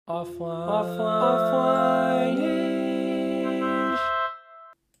Offline.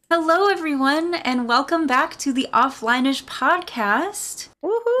 Hello, everyone, and welcome back to the Offline-ish podcast.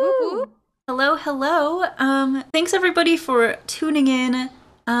 Woohoo! Hello. Thanks everybody for tuning in.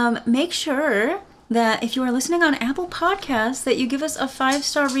 Make sure that if you are listening on Apple Podcasts, that you give us a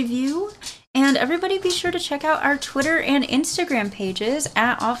 5-star review. And everybody be sure to check out our Twitter and Instagram pages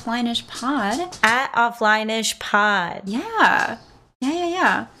at Offline-ish Pod. At Offline-ish Pod. Yeah.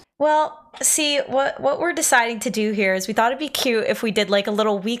 Well, see, what we're deciding to do here is we thought it'd be cute if we did like a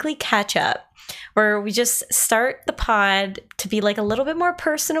little weekly catch up where we just start the pod to be like a little bit more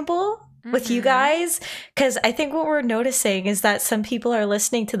personable with you guys. Because I think what we're noticing is that some people are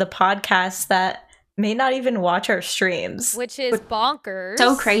listening to the podcast that may not even watch our streams. Which is bonkers.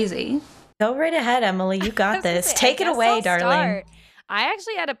 So crazy. Go right ahead, Emily. You got this. Take it away, darling. Start. I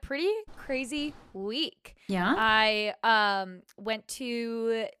actually had a pretty crazy week. Yeah? I went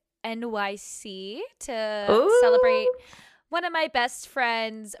to NYC to celebrate one of my best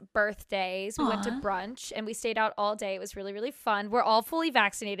friend's birthdays. We went to brunch and we stayed out all day. It was really, really fun. We're all fully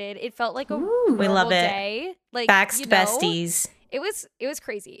vaccinated. It felt like a we love it. day. Like, Vaxxed besties. It was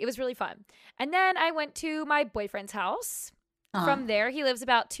crazy. It was really fun. And then I went to my boyfriend's house. From there, he lives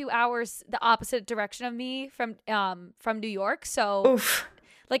about 2 hours the opposite direction of me from New York. So,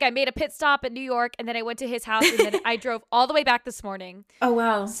 like, I made a pit stop in New York, and then I went to his house, and then I drove all the way back this morning. Oh,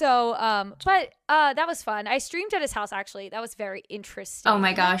 wow. So, that was fun. I streamed at his house, actually. That was very interesting. Oh,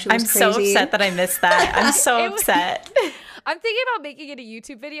 my gosh. It was crazy. I'm so upset that I missed that. I'm so upset. I'm thinking about making it a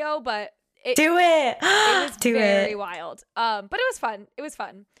YouTube video, but do it. It was very wild. But it was fun. It was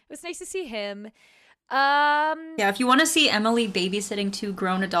nice to see him. Yeah, if you want to see Emily babysitting 2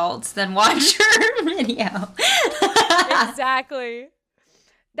 grown adults, then watch her video. Exactly.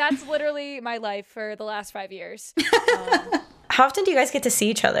 That's literally my life for the last 5 years. How often do you guys get to see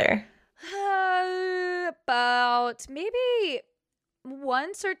each other? About maybe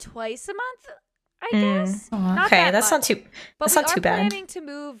once or twice a month, I guess. Not okay, that's much. not too. That's but not too bad. We are planning to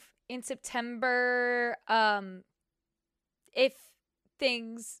move in September. If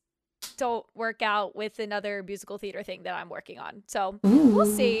things don't work out with another musical theater thing that I'm working on. So we'll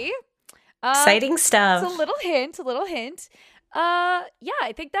see. Exciting stuff. It's a little hint. Yeah,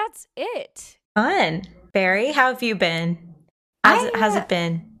 I think that's it. Fun. Barry, how have you been? How's it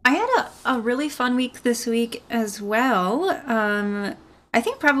been? I had a really fun week this week as well. I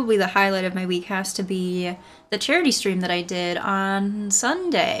think probably the highlight of my week has to be the charity stream that I did on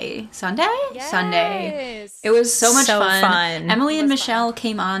Sunday. Yes. Sunday. It was so much fun. Emily and Michelle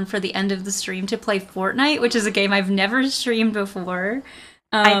came on for the end of the stream to play Fortnite, which is a game I've never streamed before.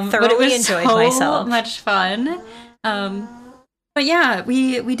 I thoroughly enjoyed myself. So much fun. But yeah,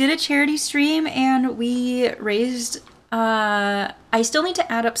 we did a charity stream and we raised I still need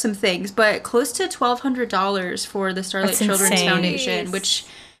to add up some things, but close to $1,200 for the Starlight Children's Foundation, which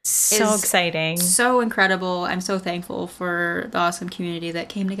so exciting. So incredible. I'm so thankful for the awesome community that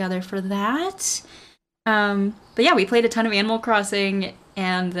came together for that. But yeah, we played a ton of Animal Crossing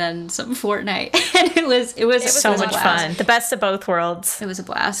and then some Fortnite. And it was so much fun. The best of both worlds. It was a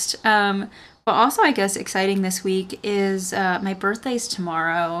blast. But also, I guess, exciting this week is my birthday's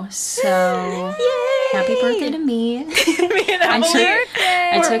tomorrow. So happy birthday to me.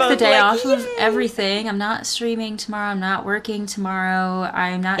 I took the day off of everything. I'm not streaming tomorrow. I'm not working tomorrow.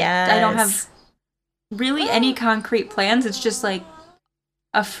 I don't have really any concrete plans. It's just like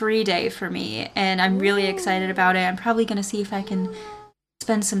a free day for me. And I'm really excited about it. I'm probably going to see if I can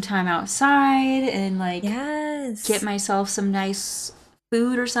spend some time outside and get myself some nice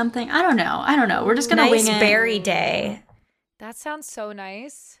food or something. I don't know. We're just gonna wing it. Nice berry day. That sounds so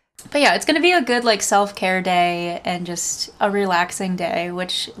nice. But yeah, it's gonna be a good self-care day and just a relaxing day,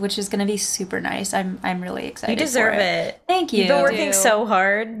 which is gonna be super nice. I'm really excited. You deserve it. Thank you. You've been working so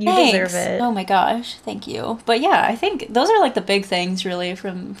hard. You deserve it. Oh my gosh, thank you. But yeah, I think those are the big things really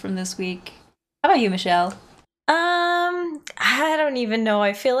from this week. How about you, Michelle? I don't even know.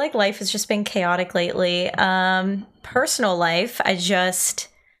 I feel like life has just been chaotic lately. Personal life, I just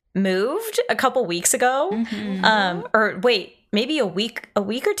moved a couple weeks ago. Or wait, maybe a week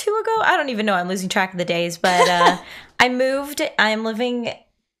or two ago. I don't even know. I'm losing track of the days, but I moved. I'm living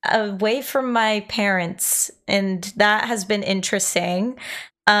away from my parents, and that has been interesting.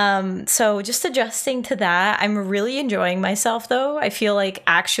 So just adjusting to that. I'm really enjoying myself though. I feel like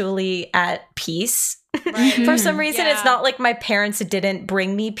actually at peace. Right. For some reason, it's not like my parents didn't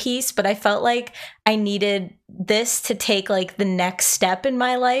bring me peace, but I felt like I needed this to take the next step in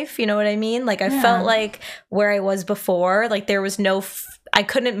my life. You know what I mean? I felt like where I was before, there was no I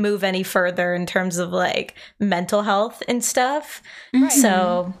couldn't move any further in terms of like mental health and stuff. Right.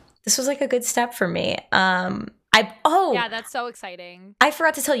 So this was like a good step for me. Yeah, that's so exciting. I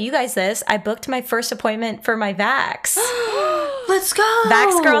forgot to tell you guys this. I booked my first appointment for my Vax. Let's go.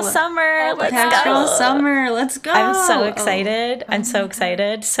 Vax Girl Summer. Vax Girl Summer. Let's go. I'm so excited. I'm so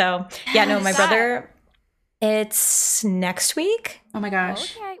excited. So yeah, no, my brother, it's next week. Oh my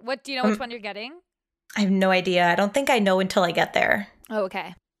gosh. Okay. What do you know which one you're getting? I have no idea. I don't think I know until I get there. Oh,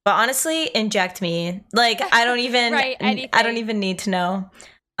 okay. But honestly, inject me. Like I don't even I don't even need to know.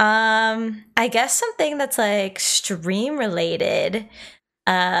 I guess something that's like stream related,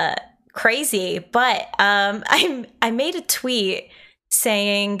 crazy, but I made a tweet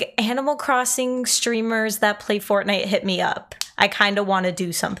saying Animal Crossing streamers that play Fortnite hit me up. I kind of want to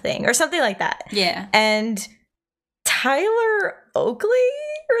do something or something like that. Yeah. And Tyler Oakley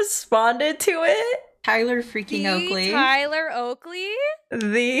responded to it. Tyler freaking Oakley. Tyler Oakley?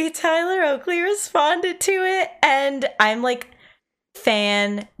 The Tyler Oakley responded to it, and I'm like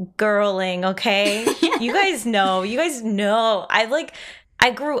fan girling, okay? You guys know.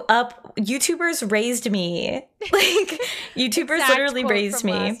 I grew up, YouTubers raised me. Like, YouTubers literally raised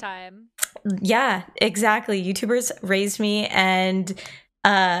me. Last time. Yeah, exactly. YouTubers raised me, and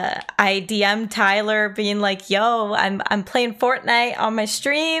I DM'd Tyler being like, yo, I'm playing Fortnite on my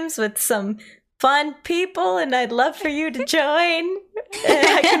streams with some fun people, and I'd love for you to join.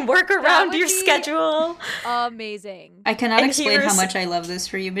 I can work around your schedule. Amazing. I cannot explain how much I love this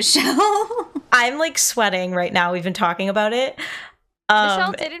for you, Michelle. I'm like sweating right now, even talking about it.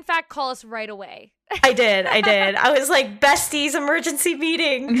 Michelle did in fact call us right away. I did. I was like, besties, emergency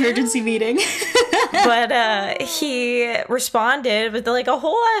meeting. But he responded with like a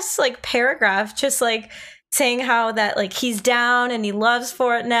whole ass like paragraph, just like saying how that like he's down and he loves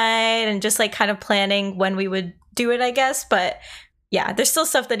Fortnite and just like kind of planning when we would do it, I guess. But yeah, there's still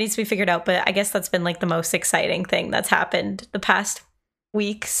stuff that needs to be figured out. But I guess that's been like the most exciting thing that's happened the past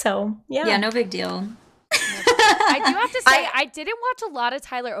week. So yeah. Yeah, no big deal. I do have to say, I didn't watch a lot of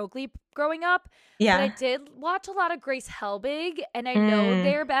Tyler Oakley growing up. Yeah. But I did watch a lot of Grace Helbig, and I know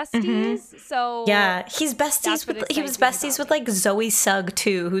they're besties. Mm-hmm. So yeah, he was besties with like Zoe Sugg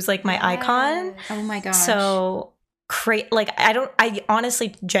too, who's like my icon. Oh my gosh. So like I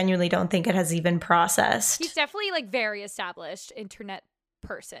honestly genuinely don't think it has even processed. He's definitely like very established internet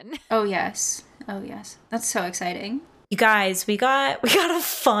person. Oh yes. That's so exciting. You guys, we got a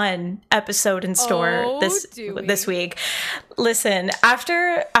fun episode in store this week. Listen,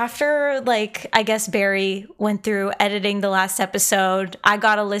 after like I guess Barry went through editing the last episode, I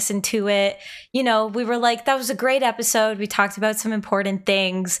got to listen to it. You know, we were like, that was a great episode. We talked about some important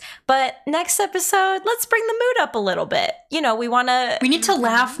things. But next episode, let's bring the mood up a little bit. You know, we need to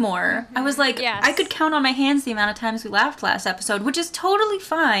laugh more. I was like, yes. I could count on my hands the amount of times we laughed last episode, which is totally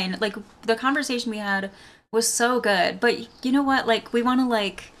fine. Like the conversation we had was so good, but you know what? Like, we want to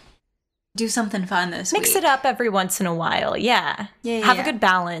like do something fun this week. Mix it up every once in a while. Yeah. Have a good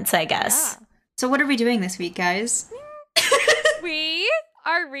balance, I guess. Yeah. So what are we doing this week, guys? We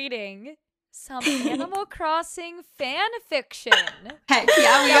are reading some Animal Crossing fan fiction. Heck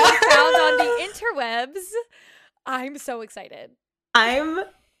yeah, we are. Found on the interwebs. I'm so excited.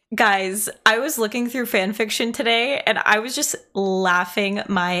 Guys, I was looking through fan fiction today and I was just laughing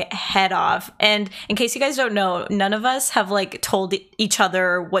my head off. And in case you guys don't know, none of us have like told each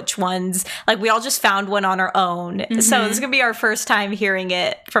other which ones. Like we all just found one on our own. Mm-hmm. So this is going to be our first time hearing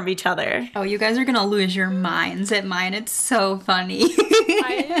it from each other. Oh, you guys are going to lose your minds at mine. It's so funny.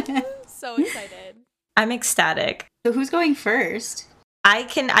 I'm so excited. I'm ecstatic. So who's going first?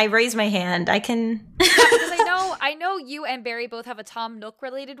 I raise my hand. I can. Because I know you and Barry both have a Tom Nook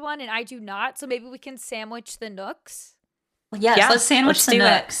related one, and I do not. So maybe we can sandwich the Nooks. Well, yes, let's sandwich the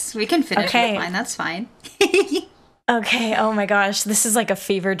Nooks. We can finish with mine. That's fine. Okay. Oh my gosh, this is like a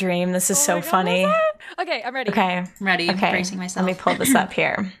fever dream. This is so funny. Okay, I'm ready. Okay, I'm ready. Okay. I'm bracing myself. Let me pull this up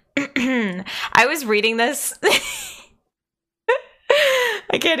here. I was reading this.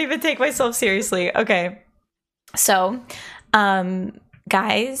 I can't even take myself seriously. Okay, so,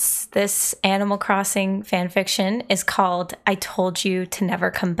 guys, this Animal Crossing fanfiction is called I Told You to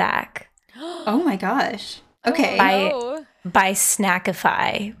Never Come Back. Oh my gosh. Okay. By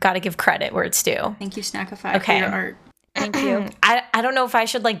Snackify. Gotta give credit where it's due. Thank you, Snackify, for your art. Thank you. I don't know if I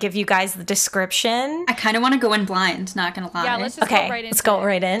should like give you guys the description. I kind of want to go in blind, not gonna lie. Yeah, let's just go right in. Let's go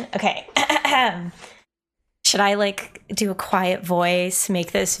right in. Okay. Should I like do a quiet voice,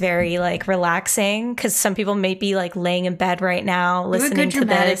 make this very like relaxing? Because some people may be like laying in bed right now listening to this. Do a good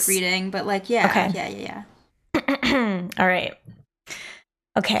dramatic reading, but like, yeah. All right.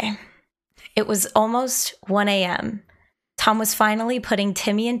 Okay. It was almost 1 a.m. Tom was finally putting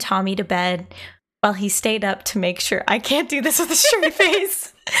Timmy and Tommy to bed while he stayed up to make sure. I can't do this with a straight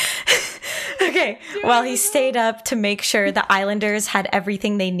face. Okay. While he stayed up to make sure the Islanders had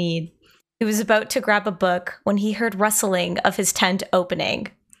everything they need. He was about to grab a book when he heard rustling of his tent opening.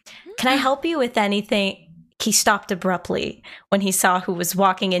 Can I help you with anything? He stopped abruptly when he saw who was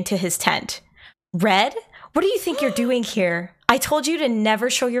walking into his tent. Red? What do you think you're doing here? I told you to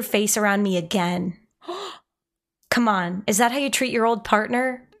never show your face around me again. Come on, is that how you treat your old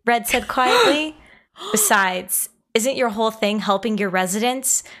partner? Red said quietly. Besides, isn't your whole thing helping your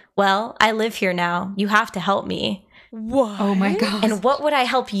residents? Well, I live here now. You have to help me. What? Oh my God. And what would I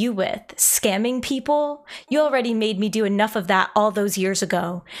help you with? Scamming people? You already made me do enough of that all those years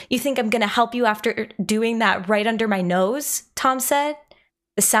ago. You think I'm going to help you after doing that right under my nose? Tom said.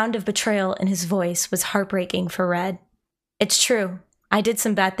 The sound of betrayal in his voice was heartbreaking for Red. It's true. I did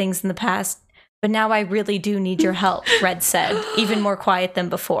some bad things in the past, but now I really do need your help, Red said, even more quiet than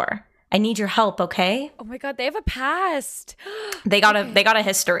before. I need your help, okay? Oh my God, they have a past. They got a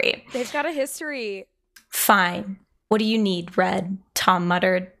history. They've got a history. Fine. What do you need, Red? Tom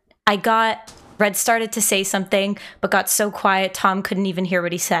muttered. Red started to say something, but got so quiet Tom couldn't even hear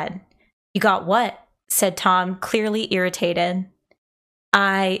what he said. You got what? Said Tom, clearly irritated.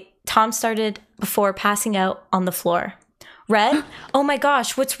 Tom started before passing out on the floor. Red? Oh my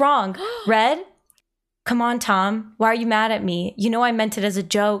gosh, what's wrong? Red? Come on, Tom. Why are you mad at me? You know I meant it as a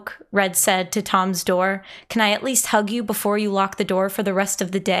joke, Red said to Tom's door. Can I at least hug you before you lock the door for the rest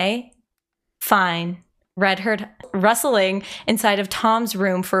of the day? Fine. Red heard rustling inside of Tom's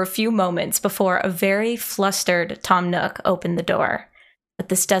room for a few moments before a very flustered Tom Nook opened the door. But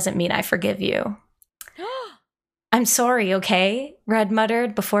this doesn't mean I forgive you. I'm sorry, okay? Red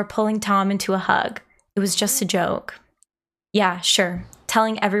muttered before pulling Tom into a hug. It was just a joke. Yeah, sure.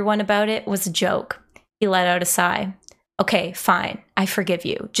 Telling everyone about it was a joke. He let out a sigh. Okay, fine. I forgive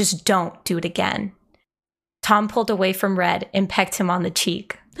you. Just don't do it again. Tom pulled away from Red and pecked him on the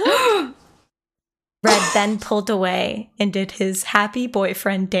cheek. Red then pulled away and did his happy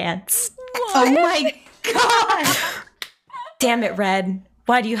boyfriend dance. What? Oh my God. Damn it, Red.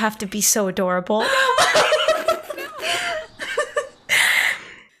 Why do you have to be so adorable?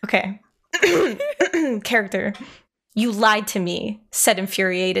 Okay. Character. You lied to me, said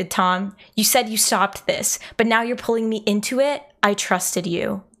infuriated Tom. You said you stopped this, but now you're pulling me into it? I trusted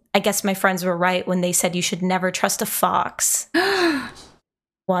you. I guess my friends were right when they said you should never trust a fox.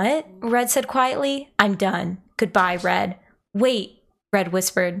 What? Red said quietly. I'm done. Goodbye, Red. Wait, Red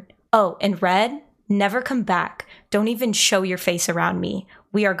whispered. Oh, and Red, never come back. Don't even show your face around me.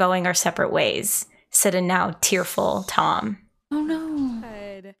 We are going our separate ways, said a now tearful Tom. Oh no.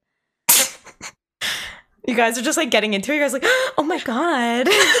 Good. You guys are just like getting into it. You guys are like, oh my God.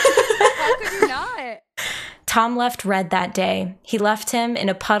 How could you not? Tom left Red that day. He left him in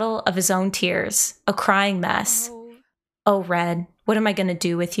a puddle of his own tears, a crying mess. Oh, Red, what am I going to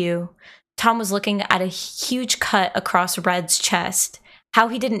do with you? Tom was looking at a huge cut across Red's chest. How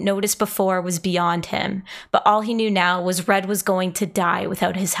he didn't notice before was beyond him, but all he knew now was Red was going to die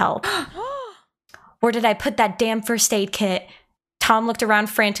without his help. Where did I put that damn first aid kit? Tom looked around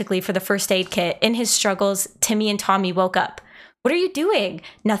frantically for the first aid kit. In his struggles, Timmy and Tommy woke up. What are you doing?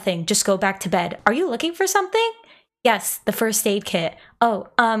 Nothing. Just go back to bed. Are you looking for something? Yes, the first aid kit. Oh,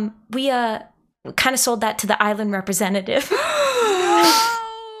 we kind of sold that to the island representative.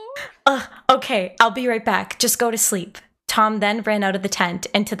 Okay, I'll be right back. Just go to sleep. Tom then ran out of the tent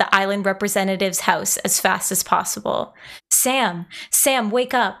and to the island representative's house as fast as possible. Sam,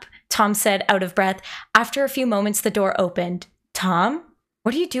 wake up, Tom said out of breath. After a few moments, the door opened. Tom,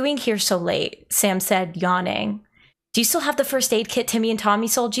 what are you doing here so late? Sam said, yawning. Do you still have the first aid kit Timmy and Tommy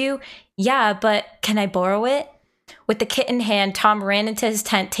sold you? Yeah, but can I borrow it? With the kit in hand, Tom ran into his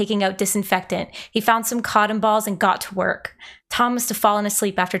tent, taking out disinfectant. He found some cotton balls and got to work. Tom must have fallen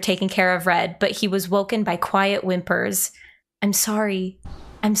asleep after taking care of Red, but he was woken by quiet whimpers. I'm sorry.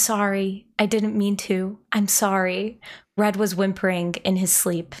 I didn't mean to. I'm sorry. Red was whimpering in his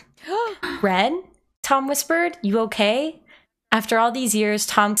sleep. Red? Tom whispered. You okay? After all these years,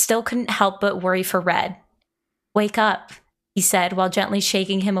 Tom still couldn't help but worry for Red. Wake up, he said while gently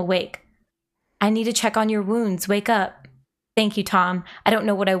shaking him awake. I need to check on your wounds. Wake up. Thank you, Tom. I don't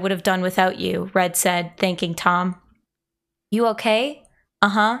know what I would have done without you, Red said, thanking Tom. You okay?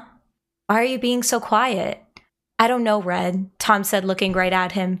 Uh-huh. Why are you being so quiet? I don't know, Red, Tom said, looking right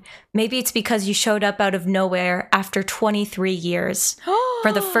at him. Maybe it's because you showed up out of nowhere after 23 years.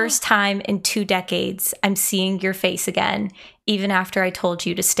 For the first time in 2 decades, I'm seeing your face again, even after I told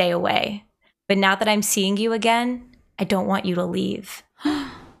you to stay away. But now that I'm seeing you again, I don't want you to leave.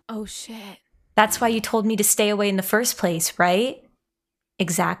 Oh, shit. That's why you told me to stay away in the first place, right?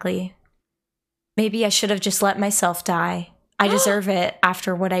 Exactly. Maybe I should have just let myself die. I deserve it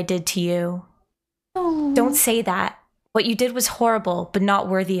after what I did to you. Oh. Don't say that. What you did was horrible, but not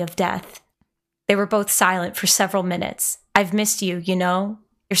worthy of death. They were both silent for several minutes. I've missed you, you know?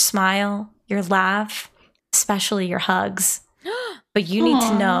 Your smile, your laugh, especially your hugs. But you need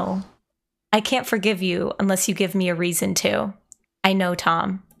to know, I can't forgive you unless you give me a reason to. I know,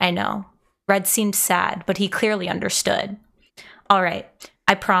 Tom. I know. Red seemed sad, but he clearly understood. All right.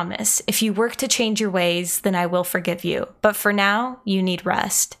 I promise. If you work to change your ways, then I will forgive you. But for now, you need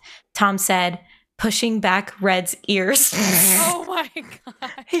rest. Tom said, pushing back Red's ears. Oh my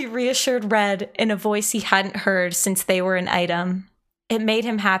God. He reassured Red in a voice he hadn't heard since they were an item. It made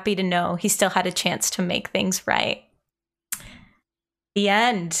him happy to know he still had a chance to make things right. The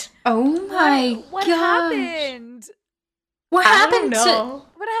end. Oh my God. What happened? What happened to...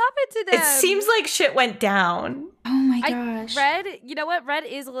 What happened to them? It seems like shit went down. Oh my gosh. Red, you know what? Red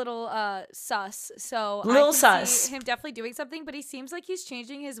is a little sus. So little I can sus. see him definitely doing something, but he seems like he's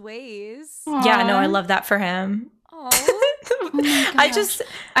changing his ways. Aww. Yeah, no, I love that for him. Oh my gosh.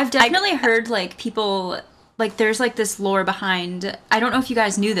 I've definitely heard like people like there's like this lore behind. I don't know if you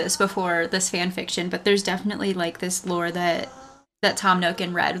guys knew this before this fan fiction, but there's definitely like this lore that Tom Nook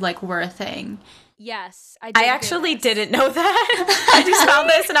and Red like were a thing. Yes, I actually didn't know that. I just found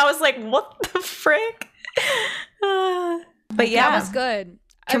this and I was like, what the frick? But yeah. That was good.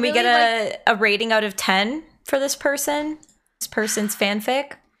 Can we get a rating out of 10 for this person? This person's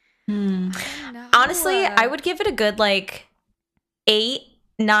fanfic? Honestly, I would give it a good like 8,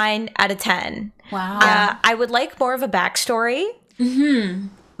 9 out of 10. Wow. I would like more of a backstory. Mm-hmm.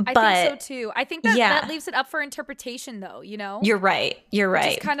 I think so too. I think that leaves it up for interpretation though, you know? You're right.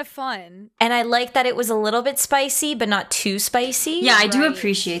 It's kind of fun. And I like that it was a little bit spicy, but not too spicy. Yeah, I do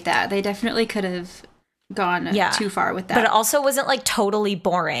appreciate that. They definitely could have gone too far with that. But it also wasn't like totally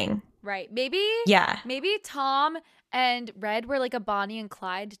boring. Right. Maybe Tom and Red were like a Bonnie and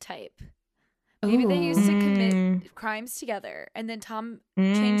Clyde type. Maybe they used to commit crimes together, and then Tom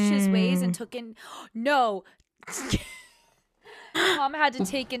changed his ways and took in... No! Tom had to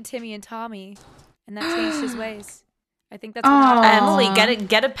take in Timmy and Tommy, and that changed his ways. I think that's what happened. Emily,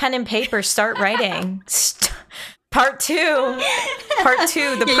 get a pen and paper, start writing. Part 2. Part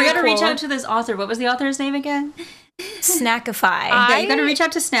 2, the prequel. You gotta reach out to this author. What was the author's name again? Snackify. You gotta reach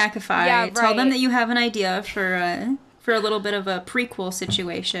out to Snackify. Yeah, right. Tell them that you have an idea for a little bit of a prequel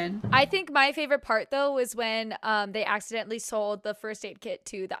situation. I think my favorite part, though, was when they accidentally sold the first aid kit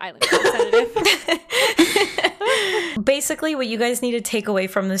to the island representative. Basically, what you guys need to take away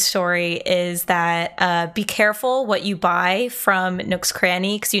from this story is that be careful what you buy from Nook's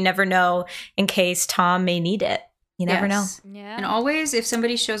Cranny, because you never know in case Tom may need it. You never know. Yeah. And always, if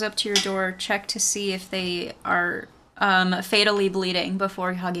somebody shows up to your door, check to see if they are fatally bleeding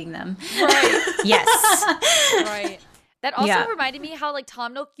before hugging them. Right. Yes. Right. That also reminded me how like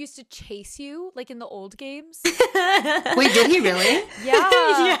Tom Nook used to chase you like in the old games. Wait, did he really? Yeah.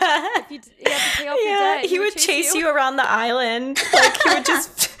 Yeah. If you had to pay off your debt, he would chase you around the island. Like he would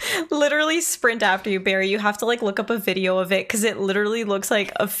just literally sprint after you, Barry. You have to like look up a video of it because it literally looks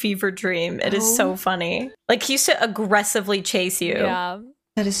like a fever dream. It is so funny. Like he used to aggressively chase you. Yeah.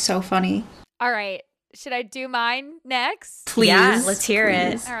 That is so funny. All right. Should I do mine next? Please. Yeah, let's hear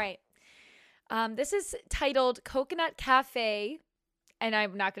it. All right. This is titled Coconut Cafe, and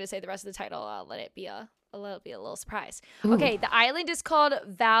I'm not going to say the rest of the title. I'll let it be a little surprise. Ooh. Okay, the island is called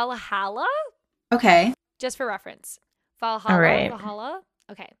Valhalla. Okay. Just for reference. Valhalla. All right. Valhalla.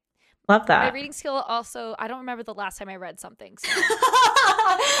 Okay. Love that. My reading skill also, I don't remember the last time I read something. So.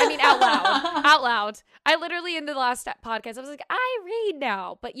 I mean, out loud. Out loud. I literally, in the last podcast, I was like, I read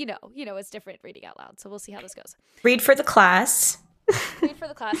now. But, you know, it's different reading out loud. So we'll see how this goes. Read for the class. Read for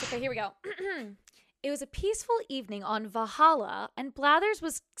the class. Okay, here we go. It was a peaceful evening on Valhalla, and Blathers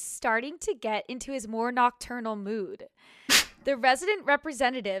was starting to get into his more nocturnal mood. The resident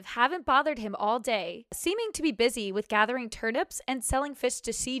representative hadn't bothered him all day, seeming to be busy with gathering turnips and selling fish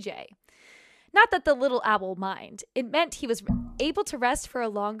to CJ. Not that the little owl mind. It meant he was able to rest for a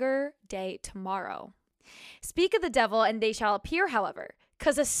longer day tomorrow. Speak of the devil and they shall appear, however,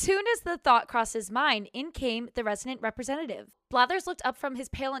 because as soon as the thought crossed his mind, in came the resident representative. Blathers looked up from his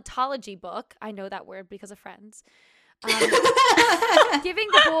paleontology book. I know that word because of Friends. Giving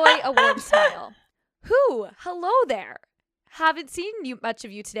the boy a warm smile. Who? Hello there. Haven't seen much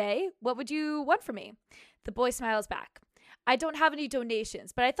of you today. What would you want from me? The boy smiles back. I don't have any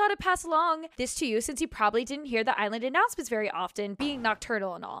donations, but I thought I'd pass along this to you since you probably didn't hear the island announcements very often, being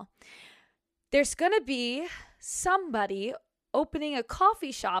nocturnal and all. There's going to be somebody opening a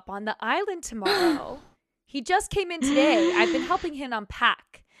coffee shop on the island tomorrow. He just came in today. I've been helping him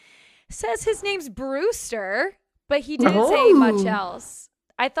unpack. Says his name's Brewster, but he didn't say much else.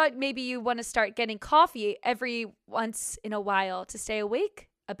 I thought maybe you want to start getting coffee every once in a while to stay awake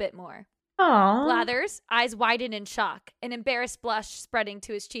a bit more. Aww. Blathers, eyes widen in shock, an embarrassed blush spreading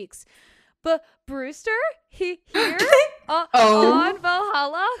to his cheeks. But Brewster? Here? On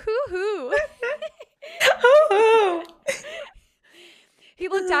Valhalla? Hoo-hoo. Hoo-hoo. He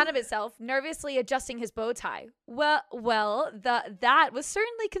looked down at himself, nervously adjusting his bow tie. Well, that was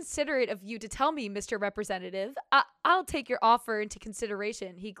certainly considerate of you to tell me, Mr. Representative. I'll take your offer into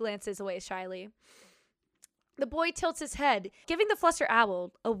consideration. He glances away shyly. The boy tilts his head, giving the flustered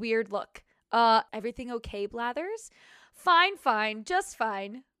owl a weird look. Everything okay, Blathers? Fine, just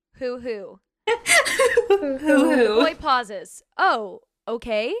fine. Hoo-hoo. Hoo-hoo. Boy pauses. Oh,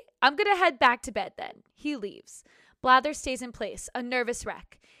 okay. I'm gonna head back to bed then. He leaves. Blathers stays in place, a nervous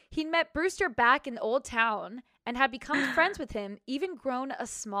wreck. He'd met Brewster back in Old Town and had become friends with him, even grown a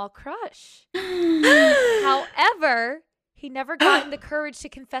small crush. However, he never gotten the courage to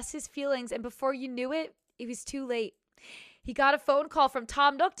confess his feelings, and before you knew it, it was too late. He got a phone call from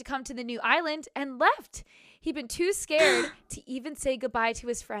Tom Nook to come to the new island and left. He'd been too scared to even say goodbye to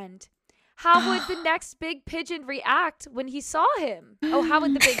his friend. How would the next big pigeon react when he saw him? How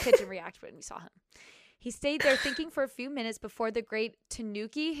would the big pigeon react when we saw him? He stayed there thinking for a few minutes before the great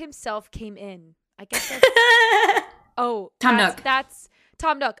Tanuki himself came in. I guess that's... Tom Nook. That's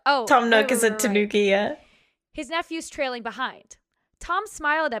Tom Nook. Tom Nook is a Tanuki, yeah. His nephew's trailing behind. Tom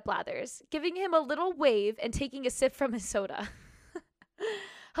smiled at Blathers, giving him a little wave and taking a sip from his soda.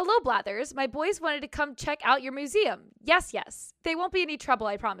 Hello, Blathers. My boys wanted to come check out your museum. Yes. They won't be any trouble,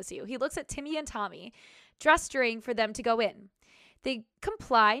 I promise you. He looks at Timmy and Tommy, gesturing for them to go in. They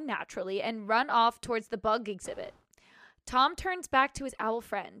comply naturally and run off towards the bug exhibit. Tom turns back to his owl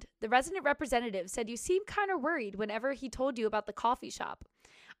friend. The resident representative said you seemed kind of worried whenever he told you about the coffee shop.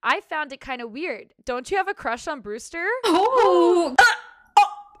 I found it kind of weird. Don't you have a crush on Brewster?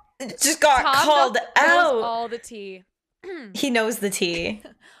 Just got Tom called out. Knows all the tea. He knows the tea.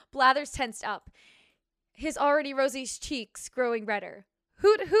 Blathers tensed up, his already rosy cheeks growing redder.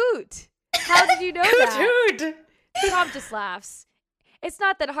 Hoot hoot! How did you know that? Hoot. Tom just laughs. It's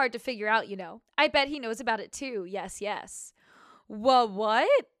not that hard to figure out, you know. I bet he knows about it too. Yes. What?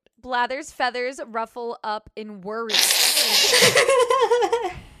 Blathers' feathers ruffle up in worry.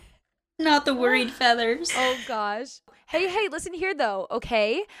 Not the worried feathers. Oh gosh. Hey, listen here though,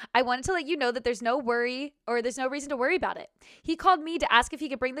 okay? I wanted to let you know that there's no reason to worry about it. He called me to ask if he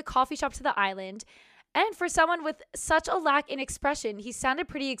could bring the coffee shop to the island. And for someone with such a lack in expression, he sounded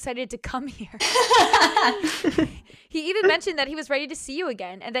pretty excited to come here. He even mentioned that he was ready to see you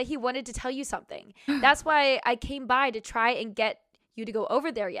again and that he wanted to tell you something. That's why I came by to try and get you to go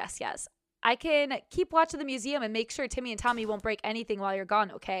over there. Yes. I can keep watch of the museum and make sure Timmy and Tommy won't break anything while you're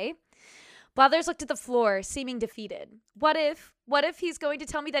gone, okay? Blathers looked at the floor, seeming defeated. What if he's going to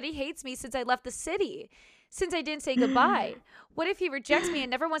tell me that he hates me since I left the city? Since I didn't say goodbye? What if he rejects me and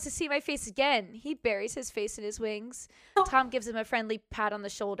never wants to see my face again? He buries his face in his wings. Tom gives him a friendly pat on the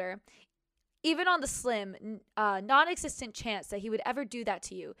shoulder. Even on the slim, non-existent chance that he would ever do that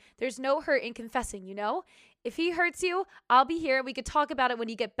to you, there's no hurt in confessing, you know? If he hurts you, I'll be here and we could talk about it when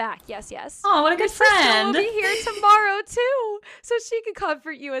you get back. Yes. Oh, what a good friend. I'll be here tomorrow too, so she can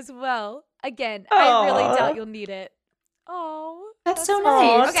comfort you as well. Again, I really doubt you'll need it. Oh, that's so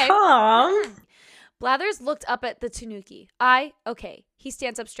nice. Okay. Tom. Blathers looked up at the Tanuki. Okay. He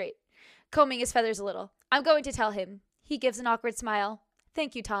stands up straight, combing his feathers a little. I'm going to tell him. He gives an awkward smile.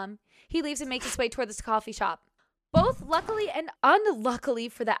 Thank you, Tom. He leaves and makes his way toward this coffee shop. Both luckily and unluckily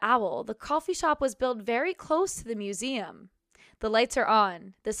for the owl, the coffee shop was built very close to the museum. The lights are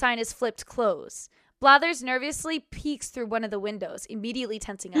on. The sign is flipped close. Blathers nervously peeks through one of the windows, immediately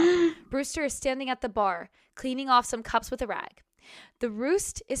tensing up. Brewster is standing at the bar, cleaning off some cups with a rag. The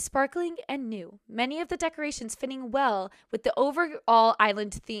roost is sparkling and new, many of the decorations fitting well with the overall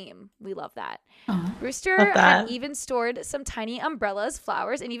island theme. We love that. Brewster had even stored some tiny umbrellas,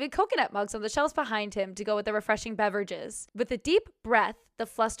 flowers, and even coconut mugs on the shelves behind him to go with the refreshing beverages. With a deep breath, the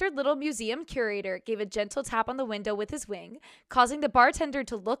flustered little museum curator gave a gentle tap on the window with his wing, causing the bartender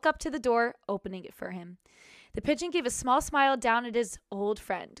to look up to the door, opening it for him. The pigeon gave a small smile down at his old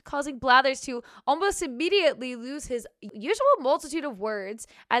friend, causing Blathers to almost immediately lose his usual multitude of words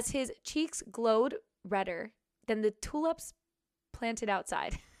as his cheeks glowed redder than the tulips planted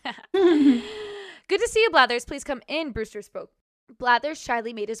outside. Good to see you, Blathers. Please come in, Brewster spoke. Blathers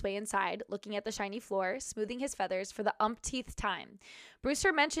shyly made his way inside, looking at the shiny floor, smoothing his feathers for the umpteenth time.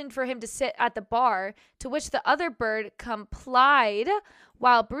 Brewster mentioned for him to sit at the bar, to which the other bird complied,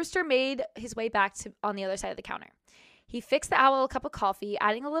 while Brewster made his way back to on the other side of the counter. He fixed the owl a cup of coffee,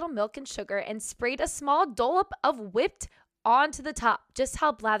 adding a little milk and sugar, and sprayed a small dollop of whipped onto the top, just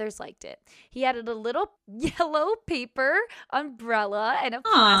how Blathers liked it. He added a little yellow paper umbrella and a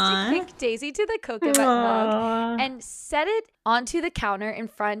plastic pink daisy to the coconut mug and set it onto the counter in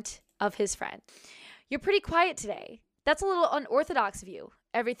front of his friend. You're pretty quiet today. That's a little unorthodox of you.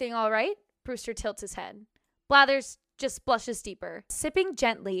 Everything all right? Brewster tilts his head. Blathers just blushes deeper, sipping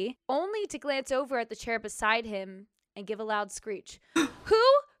gently, only to glance over at the chair beside him and give a loud screech.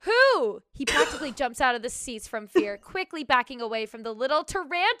 Who? He practically jumps out of the seats from fear, quickly backing away from the little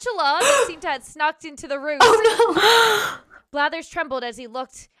tarantula that seemed to have snuck into the roost. Oh, no. Blathers trembled as he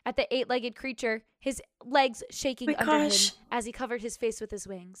looked at the 8-legged creature, his legs shaking under him as he covered his face with his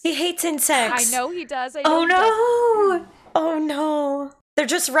wings. He hates insects. I know he does. Oh, no. They're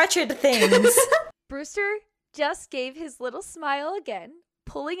just wretched things. Brewster just gave his little smile again,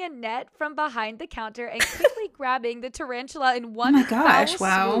 pulling a net from behind the counter and quickly grabbing the tarantula in one foul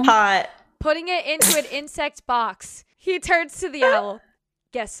swoop, Hot. putting it into an insect box. He turns to the owl.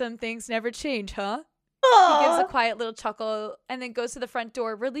 Guess some things never change, huh? Aww. He gives a quiet little chuckle and then goes to the front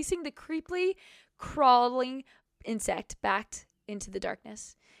door, releasing the creepily crawling insect back into the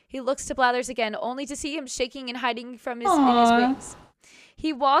darkness. He looks to Blathers again, only to see him shaking and hiding from in his wings.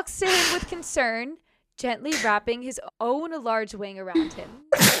 He walks to him with concern, gently wrapping his own large wing around him.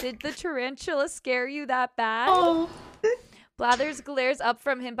 Did the tarantula scare you that bad? Oh. Blathers glares up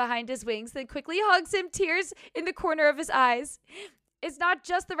from him behind his wings, then quickly hugs him, tears in the corner of his eyes. It's not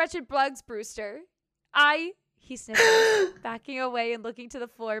just the wretched bugs, Brewster. He sniffles, backing away and looking to the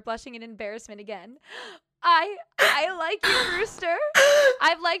floor, blushing in embarrassment again. I like you, Brewster.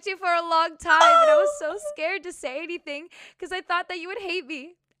 I've liked you for a long time, and I was so scared to say anything because I thought that you would hate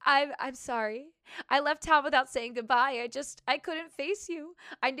me. I'm sorry. I left town without saying goodbye. I couldn't face you.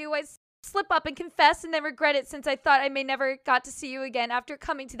 I knew I'd slip up and confess and then regret it since I thought I may never got to see you again after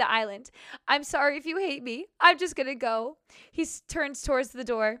coming to the island. I'm sorry if you hate me. I'm just gonna go. He turns towards the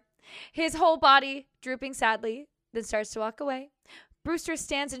door, his whole body drooping sadly, then starts to walk away. Brewster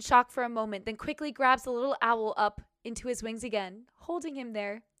stands in shock for a moment, then quickly grabs the little owl up into his wings again, holding him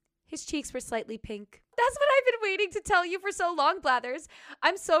there. His cheeks were slightly pink. That's what I've been waiting to tell you for so long, Blathers.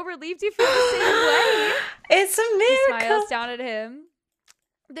 I'm so relieved you feel the same way. It's a miracle. He smiles down at him.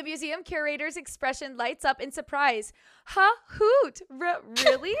 The museum curator's expression lights up in surprise. Huh? Hoot!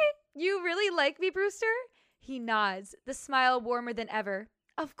 Really? You really like me, Brewster? He nods, the smile warmer than ever.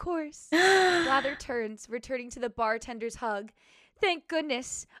 Of course. Blather turns, returning to the bartender's hug. Thank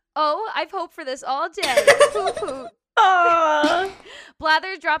goodness. Oh, I've hoped for this all day. Hoot hoot.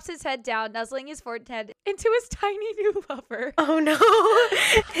 Blather drops his head down, nuzzling his forehead into his tiny new lover. Oh no,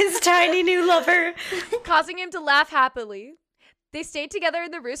 his tiny new lover. Causing him to laugh happily. They stayed together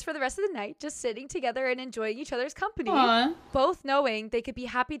in the roost for the rest of the night, just sitting together and enjoying each other's company. Aww. Both knowing they could be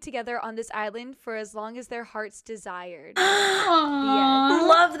happy together on this island for as long as their hearts desired.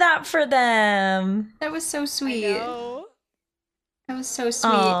 Love that for them. That was so sweet. I know. That was so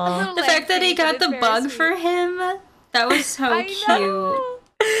sweet. The fact that he got the bug for him, that was so cute.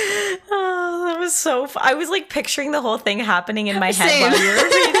 Oh, that was so fun. I was like picturing the whole thing happening in my head while you were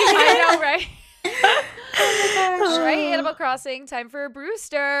reading it. I know, right? Oh my gosh. Right, Animal Crossing. Time for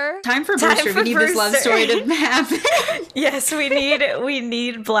Brewster. Time for Brewster. We need this love story to happen. Yes, we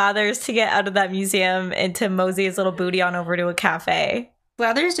need Blathers to get out of that museum and to mosey his little booty on over to a cafe.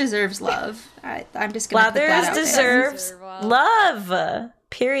 Blathers deserves love. I'm just gonna put that out deserves love.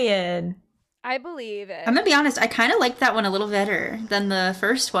 Period. I believe it. I'm gonna be honest, I kind of liked that one a little better than the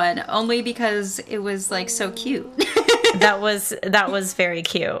first one, only because it was like so cute. that was very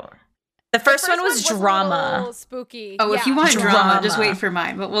cute. The first one was drama. A little spooky. Oh, if you want drama, just wait for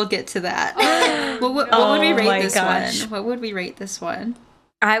mine, but we'll get to that. what would we rate this one? What would we rate this one?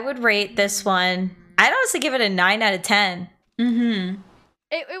 I would rate this one, I'd honestly give it a 9 out of 10. Mm-hmm.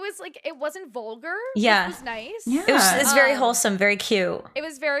 It was like, it wasn't vulgar. Yeah. It was nice. Yeah. It's very wholesome, very cute. It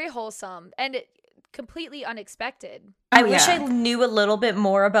was very wholesome and completely unexpected. I wish I knew a little bit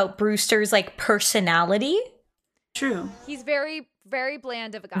more about Brewster's like personality. True. He's very, very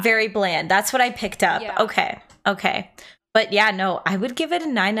bland of a guy. Very bland. That's what I picked up. Yeah. Okay. But yeah, no, I would give it a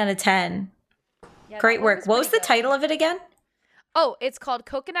 9 out of 10. Yeah, great work. What was the title of it again? Oh, it's called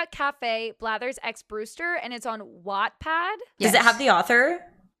Coconut Cafe, Blathers X Brewster, and it's on Wattpad. Does it have the author?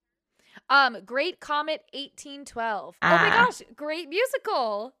 Great Comet 1812. Oh my gosh, great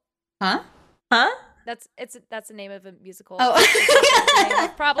musical. Huh? That's the name of a musical. Oh.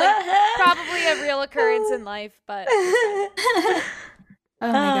 probably a real occurrence in life, but oh my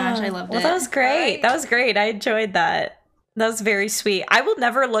gosh, I loved it. Well, that was great. Right? That was great. I enjoyed that. That was very sweet. I will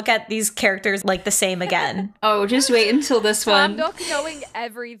never look at these characters like the same again. Oh, just wait until this one. Tom Nook knowing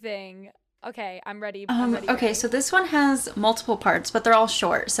everything. Okay, I'm ready. Okay, so this one has multiple parts, but they're all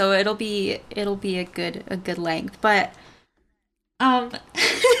short, so it'll be a good length. But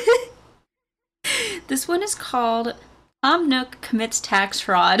this one is called Tom Nook Commits Tax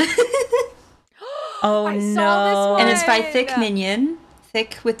Fraud. Oh no! And it's by Thick Minion.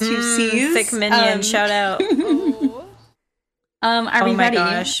 Thick with 2 C's. Thick Minion, shout out. Are we ready? Oh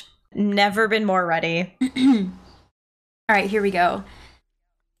my gosh. Never been more ready. All right, here we go.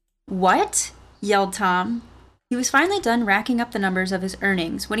 What? Yelled Tom. He was finally done racking up the numbers of his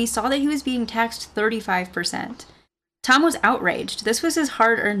earnings when he saw that he was being taxed 35%. Tom was outraged. This was his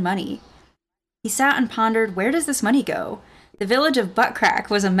hard-earned money. He sat and pondered, where does this money go? The village of Buttcrack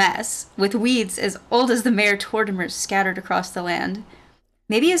was a mess, with weeds as old as the Mayor Tortimer's scattered across the land.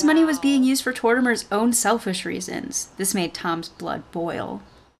 Maybe his money was being used for Tortimer's own selfish reasons. This made Tom's blood boil.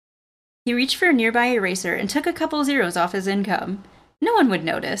 He reached for a nearby eraser and took a couple zeros off his income. No one would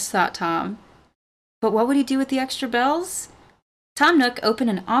notice, thought Tom. But what would he do with the extra bells? Tom Nook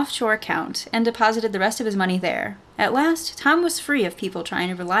opened an offshore account and deposited the rest of his money there. At last, Tom was free of people trying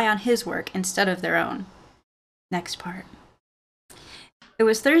to rely on his work instead of their own. Next part. It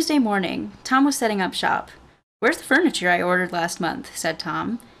was Thursday morning. Tom was setting up shop. Where's the furniture I ordered last month? Said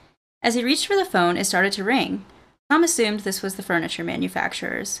Tom. As he reached for the phone, it started to ring. Tom assumed this was the furniture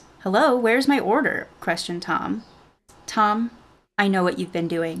manufacturers. Hello, where's my order? Questioned Tom. Tom, I know what you've been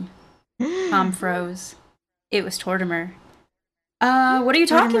doing. Tom froze. It was Tortimer. What are you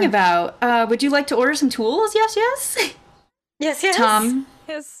talking about? Would you like to order some tools? Yes, yes? Yes, yes. Tom.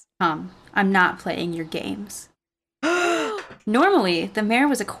 Yes. Tom, I'm not playing your games. Normally, the mayor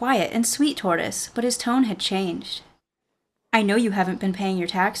was a quiet and sweet tortoise, but his tone had changed. I know you haven't been paying your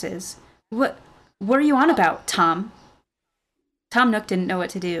taxes. What are you on about, Tom? Tom Nook didn't know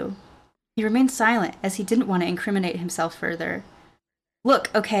what to do. He remained silent as he didn't want to incriminate himself further. Look,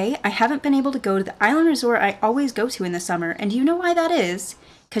 okay, I haven't been able to go to the island resort I always go to in the summer, and you know why that is?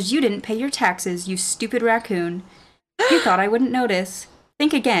 'Cause you didn't pay your taxes, you stupid raccoon. You thought I wouldn't notice.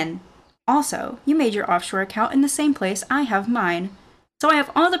 Think again. Also, you made your offshore account in the same place I have mine. So I have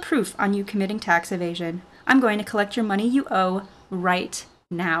all the proof on you committing tax evasion. I'm going to collect your money you owe right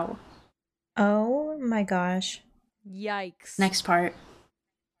now. Oh my gosh. Yikes. Next part.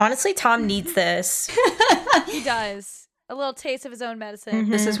 Honestly, Tom needs this. He does. A little taste of his own medicine.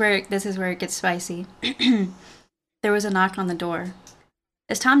 Mm-hmm. This is where it gets spicy. There was a knock on the door.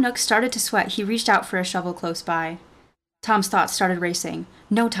 As Tom Nook started to sweat, he reached out for a shovel close by. Tom's thoughts started racing.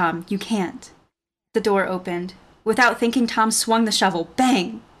 No, Tom, you can't. The door opened. Without thinking, Tom swung the shovel.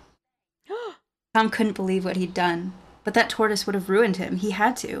 Bang! Tom couldn't believe what he'd done, but that tortoise would have ruined him. He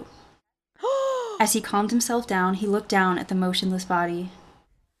had to. As he calmed himself down, he looked down at the motionless body.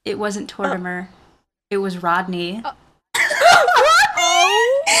 It wasn't Tortimer. It was Rodney.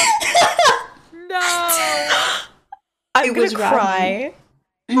 No! I'm gonna cry.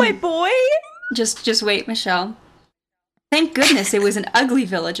 My boy? Just wait, Michelle. Thank goodness it was an ugly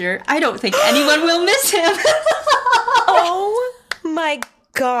villager. I don't think anyone will miss him. Oh my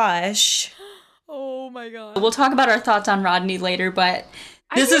gosh. Oh my god. We'll talk about our thoughts on Rodney later, but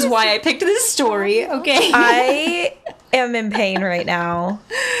this is why I picked this story, okay? I am in pain right now.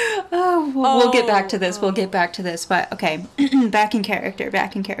 We'll get back to this. We'll get back to this. But, okay. Back in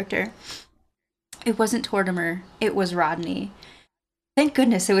character. It wasn't Tortimer. It was Rodney. Thank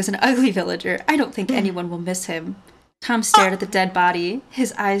goodness it was an ugly villager. I don't think anyone will miss him. Tom stared at the dead body.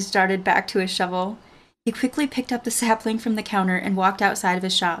 His eyes darted back to his shovel. He quickly picked up the sapling from the counter and walked outside of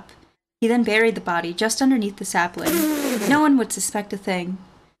his shop. He then buried the body just underneath the sapling. No one would suspect a thing.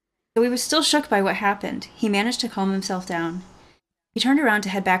 Though he was still shook by what happened, he managed to calm himself down. He turned around to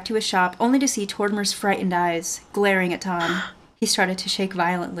head back to his shop, only to see Tortimer's frightened eyes, glaring at Tom. He started to shake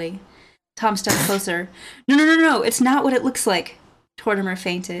violently. Tom stepped closer. No, it's not what it looks like. Tortimer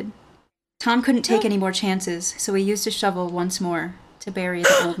fainted. Tom couldn't take any more chances, so he used his shovel once more to bury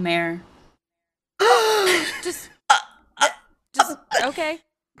the old mare. Just okay.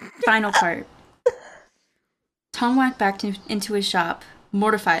 Final part. Tom walked back into his shop,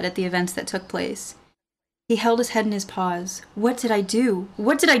 mortified at the events that took place. He held his head in his paws. What did I do?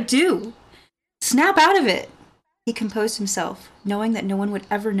 What did I do? Snap out of it! He composed himself, knowing that no one would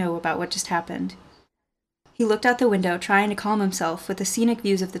ever know about what just happened. He looked out the window, trying to calm himself with the scenic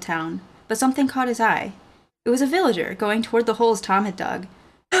views of the town, but something caught his eye. It was a villager going toward the holes Tom had dug.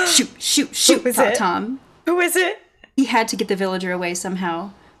 Shoot, thought Tom. Who is it? He had to get the villager away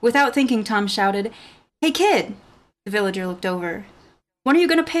somehow. Without thinking, Tom shouted, "Hey, kid!" The villager looked over. "When are you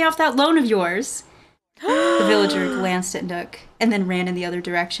going to pay off that loan of yours?" The villager glanced at Nook and then ran in the other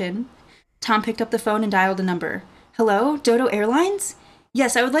direction. Tom picked up the phone and dialed a number. "Hello, Dodo Airlines?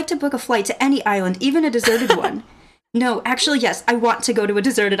 Yes, I would like to book a flight to any island, even a deserted one." "No, actually, yes, I want to go to a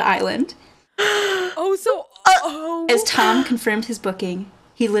deserted island." As Tom confirmed his booking,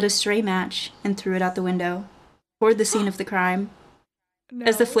 he lit a stray match and threw it out the window toward the scene of the crime. No.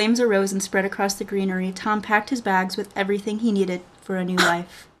 As the flames arose and spread across the greenery, Tom packed his bags with everything he needed for a new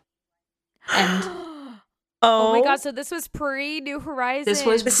life. And oh my god, so this was pre-New Horizons. This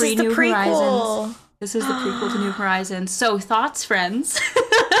was pre-New Horizons. This is the prequel to New Horizons. So, thoughts, friends?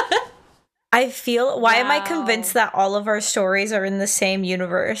 Why am I convinced that all of our stories are in the same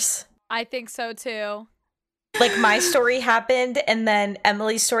universe? I think so too. Like, my story happened, and then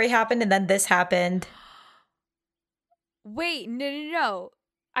Emily's story happened, and then this happened. Wait, no.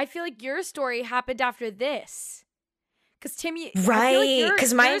 I feel like your story happened after this. Because Timmy, right?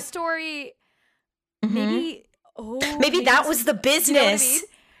 Because your story, maybe that was the business. You know what I mean?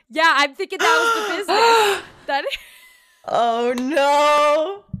 Yeah, I'm thinking that was the business. Oh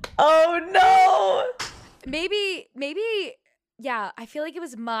no. Maybe. Yeah, I feel like it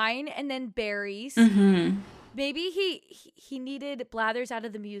was mine and then Barry's. Mm-hmm. Maybe he needed Blathers out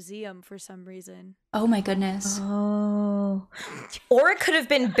of the museum for some reason. Oh my goodness. Oh. Or it could have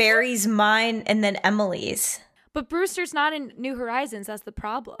been Barry's, mine, and then Emily's. But Brewster's not in New Horizons. That's the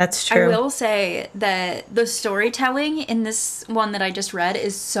problem. That's true. I will say that the storytelling in this one that I just read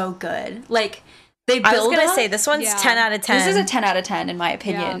is so good. Like, they build I was going to say, this one's 10 out of 10. This is a 10 out of 10, in my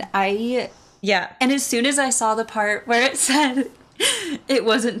opinion. Yeah. And as soon as I saw the part where it said it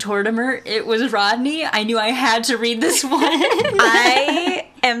wasn't Tortimer, it was Rodney, I knew I had to read this one. I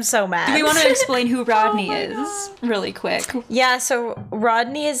am so mad. Do we want to explain who Rodney is really quick? Yeah, so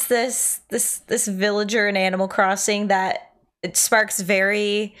Rodney is this villager in Animal Crossing that it sparks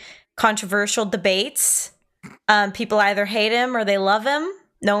very controversial debates. People either hate him or they love him.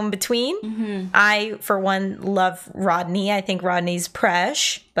 No in between. Mm-hmm. I, for one, love Rodney. I think Rodney's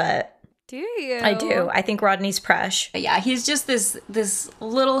presh, but... Do you? I do. I think Rodney's presh. But yeah, he's just this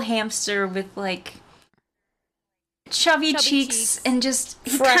little hamster with, like, chubby cheeks and just...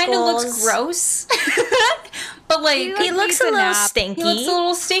 He kind of looks gross. But, like... He looks a little stinky. He looks a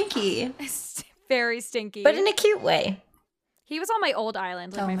little stinky. Very stinky. But in a cute way. He was on my old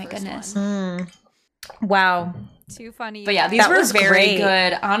island. Like my goodness. Wow. Too funny. But yeah, these were very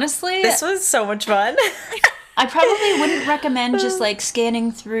good. Honestly, this was so much fun. I probably wouldn't recommend just like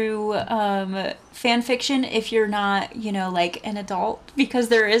scanning through fan fiction if you're not, like an adult, because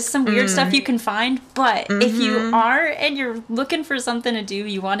there is some weird stuff you can find. But if you are and you're looking for something to do,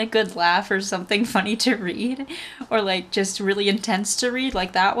 you want a good laugh or something funny to read, or like just really intense to read,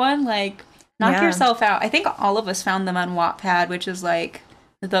 like that one, like knock yourself out. I think all of us found them on Wattpad, which is like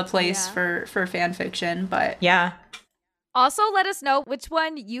the place for fan fiction. But yeah. Also, let us know which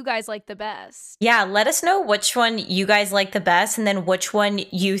one you guys like the best. Yeah, let us know which one you guys like the best, and then which one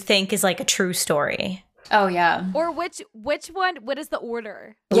you think is like a true story. Oh, yeah. Or which one, what is the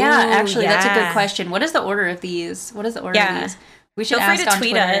order? Yeah, actually, that's a good question. What is the order of these? What is the order of these? We should ask on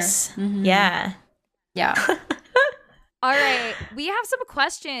Twitter. Us. Mm-hmm. Yeah. All right, we have some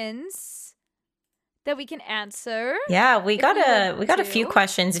questions that we can answer. Yeah, we got a few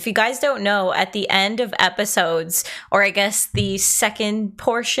questions. If you guys don't know, at the end of episodes, or I guess the second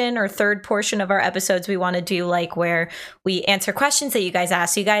portion or third portion of our episodes, we want to do like where we answer questions that you guys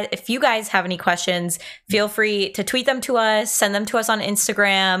ask. So if you guys have any questions, feel free to tweet them to us, send them to us on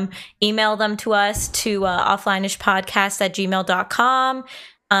Instagram, email them to us to offlineishpodcast@gmail.com.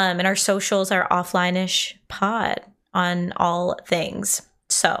 And our socials are offlineishpod on all things.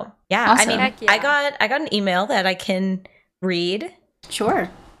 So yeah, awesome. I mean, I got an email that I can read. Sure,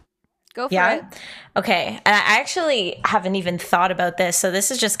 go for it. Okay, and I actually haven't even thought about this, so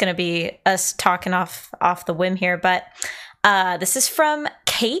this is just going to be us talking off the whim here. But this is from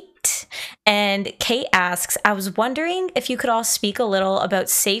Kate, and Kate asks, "I was wondering if you could all speak a little about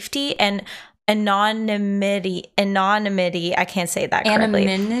safety and anonymity. I can't say that correctly.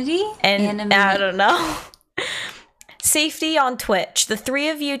 Anonymity? And I don't know." Safety on Twitch. The three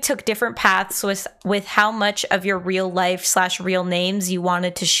of you took different paths with how much of your real life / real names you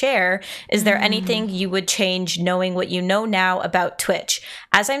wanted to share. Is there anything you would change knowing what you know now about Twitch?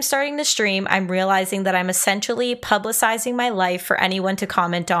 As I'm starting to stream, I'm realizing that I'm essentially publicizing my life for anyone to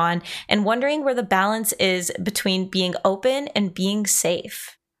comment on, and wondering where the balance is between being open and being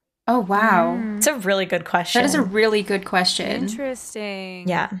safe. Oh, wow. It's a really good question. That is a really good question. Interesting.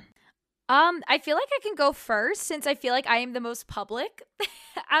 Yeah. I feel like I can go first since I feel like I am the most public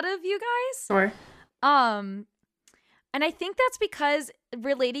out of you guys. Sure. And I think that's because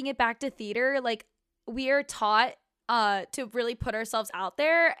relating it back to theater, like we are taught to really put ourselves out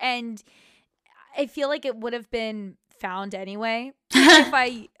there, and I feel like it would have been found anyway if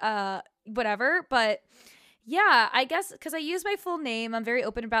I whatever, but yeah, I guess because I use my full name, I'm very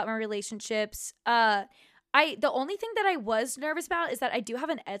open about my relationships. The only thing that I was nervous about is that I do have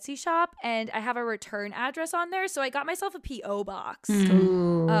an Etsy shop and I have a return address on there, so I got myself a PO box.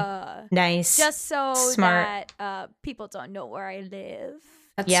 Ooh, nice. Just so Smart. that people don't know where I live.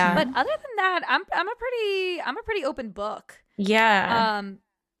 That's Yeah. smart. But other than that, I'm a pretty open book. Yeah.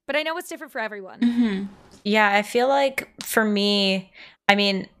 But I know it's different for everyone. Mm-hmm. Yeah, I feel like for me, I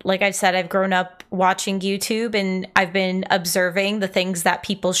mean, like I've said, I've grown up watching YouTube and I've been observing the things that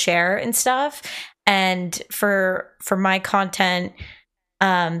people share and stuff. And for my content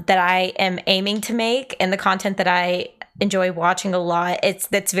that I am aiming to make and the content that I enjoy watching a lot,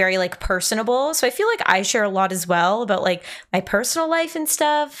 that's very like personable. So I feel like I share a lot as well about like my personal life and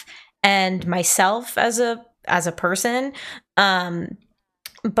stuff and myself as a person.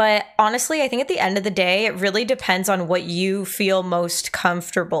 But honestly, I think at the end of the day, it really depends on what you feel most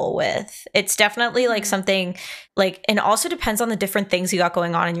comfortable with. It's definitely like something like, and also depends on the different things you got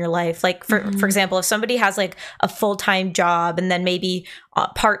going on in your life. Like for example, if somebody has like a full-time job and then maybe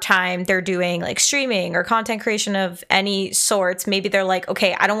part-time, they're doing like streaming or content creation of any sorts. Maybe they're like,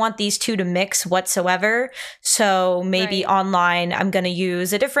 okay, I don't want these two to mix whatsoever. So maybe online, I'm going to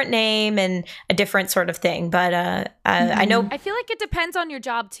use a different name and a different sort of thing. But I know. I feel like it depends on your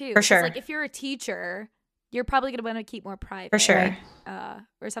job too. For sure. Like if you're a teacher, you're probably going to want to keep more private. For sure.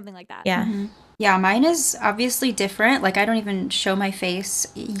 Or something like that. Yeah. Mm-hmm. Yeah, mine is obviously different. Like I don't even show my face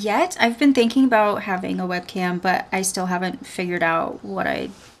yet. I've been thinking about having a webcam, but I still haven't figured out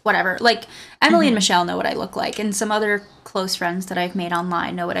whatever. Like Emily and Michelle know what I look like, and some other close friends that I've made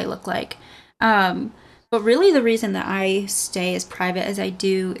online know what I look like. But really the reason that I stay as private as I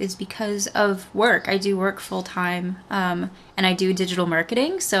do is because of work. I do work full time, and I do digital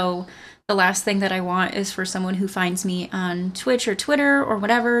marketing. So the last thing that I want is for someone who finds me on Twitch or Twitter or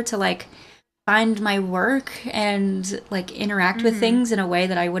whatever to like find my work and like interact with things in a way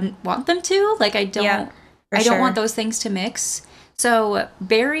that I wouldn't want them to. Like I don't want those things to mix. So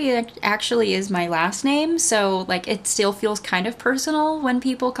Barry actually is my last name, so like it still feels kind of personal when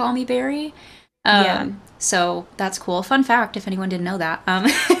people call me Barry. So that's cool. Fun fact, if anyone didn't know that.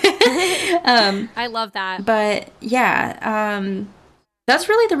 I love that. But yeah, that's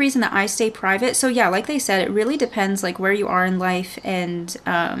really the reason that I stay private. So yeah, like they said, it really depends like where you are in life and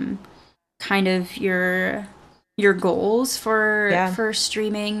kind of your goals for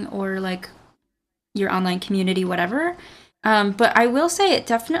streaming or like your online community, whatever. But I will say it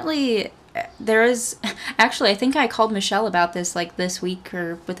definitely, there is, actually, I think I called Michelle about this like this week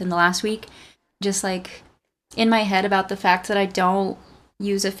or within the last week, just like in my head about the fact that I don't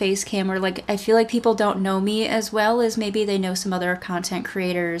use a face cam, or like I feel like people don't know me as well as maybe they know some other content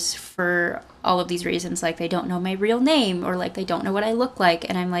creators for all of these reasons. Like they don't know my real name or like they don't know what I look like.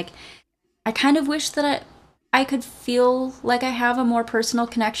 And I'm like, I kind of wish that I could feel like I have a more personal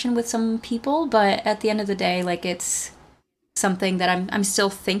connection with some people, but at the end of the day, like something that I'm still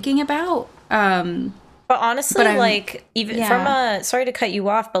thinking about. But honestly, like even from a, sorry to cut you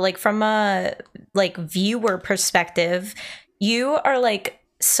off, but like from a like viewer perspective, you are like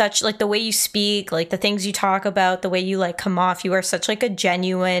such like the way you speak, like the things you talk about, the way you like come off, you are such like a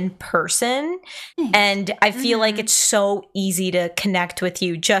genuine person. And I feel like it's so easy to connect with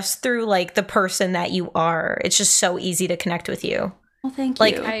you just through like the person that you are. It's just so easy to connect with you. Well, thank you.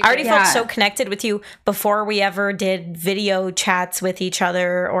 Like, I already felt so connected with you before we ever did video chats with each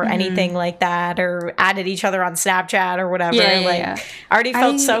other or anything like that, or added each other on Snapchat or whatever. I already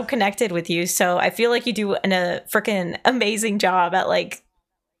felt so connected with you. So I feel like you do a freaking amazing job at like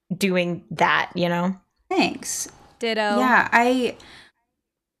doing that, you know? Thanks. Ditto. Yeah,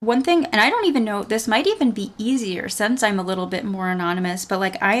 one thing, and I don't even know, this might even be easier since I'm a little bit more anonymous, but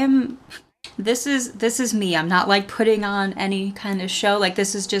like this is me. I'm not like putting on any kind of show. Like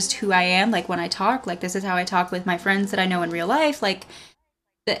this is just who I am. Like when I talk, like this is how I talk with my friends that I know in real life. Like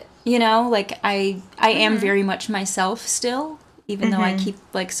that, you know, like I am very much myself still, even though I keep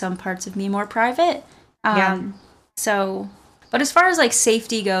like some parts of me more private. So, but as far as like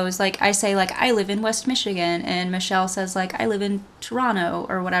safety goes, like I say like I live in West Michigan, and Michelle says like I live in Toronto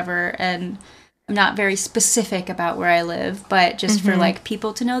or whatever, and I'm not very specific about where I live, but just for like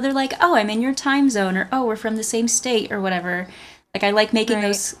people to know, they're like, oh, I'm in your time zone, or oh, we're from the same state or whatever. Like, I like making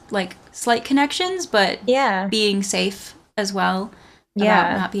those, like, slight connections, but being safe as well.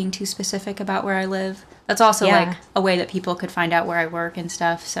 About not being too specific about where I live. That's also, like, a way that people could find out where I work and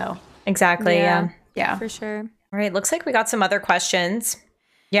stuff, so. Exactly, yeah. For sure. All right, looks like we got some other questions.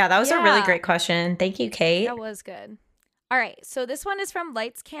 Yeah, that was a really great question. Thank you, Kate. That was good. All right, so this one is from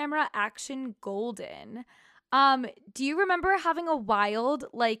Lights Camera Action Golden. Do you remember having a wild,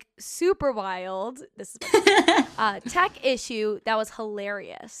 like super wild, this is tech issue that was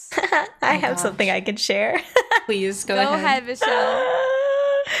hilarious? I have something I can share. Please go ahead. Go ahead, Michelle.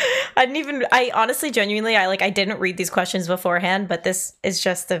 I honestly, genuinely, I didn't read these questions beforehand, but this is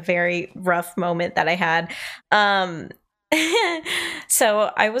just a very rough moment that I had.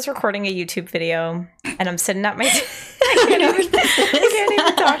 So I was recording a YouTube video and I'm sitting at my I can't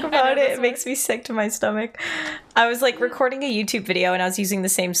even talk about it. It makes me sick to my stomach. I was like recording a YouTube video and I was using the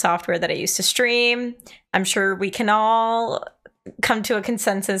same software that I used to stream. I'm sure we can all come to a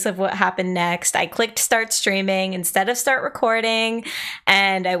consensus of what happened next. I clicked start streaming instead of start recording,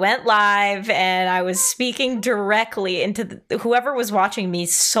 and I went live and I was speaking directly into whoever was watching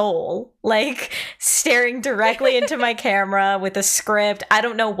me's soul, like staring directly into my camera with a script. I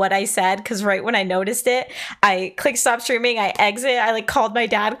don't know what I said because right when I noticed it, I clicked stop streaming, I exit, I like called my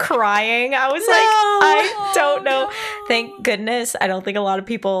dad crying. I was I don't know. No. Thank goodness. I don't think a lot of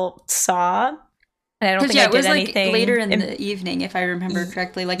people saw. And I don't think I did anything. Like later in the evening, if I remember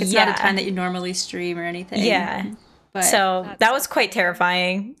correctly. Like it's not a time that you normally stream or anything. Yeah. But so that was quite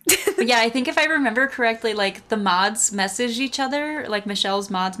terrifying. But yeah, I think if I remember correctly, like the mods messaged each other, like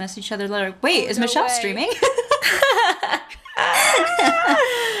Michelle's mods messaged each other, like, wait, is Michelle streaming?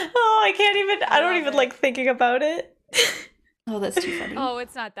 I can't even, I don't even like thinking about it. Oh, that's too funny. Oh,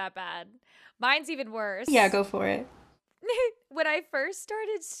 it's not that bad. Mine's even worse. Yeah, go for it. When I first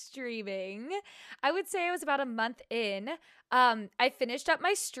started streaming, I would say I was about a month in. I finished up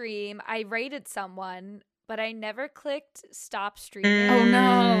my stream. I raided someone, but I never clicked stop streaming. Oh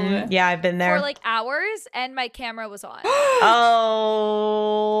no. Yeah, I've been there. For like hours and my camera was on.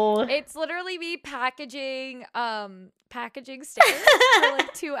 Oh. It's literally me packaging stickers for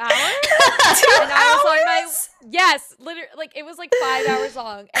like 2 hours. And I was on my literally like it was like 5 hours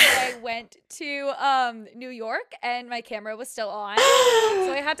long. And then I went to New York and my camera was still on.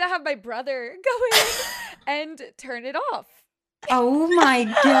 So I had to have my brother go in and turn it off. Oh my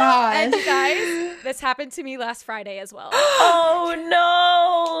god. And you guys, this happened to me last Friday as well. Oh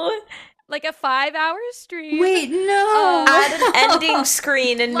no. Like a 5-hour stream. Wait, no. Add an ending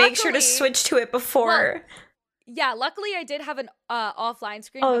screen and make sure to switch to it before. Yeah, luckily I did have an offline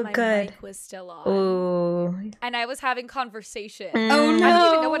screen, but my mic was still on. Ooh. And I was having conversation. Oh no. I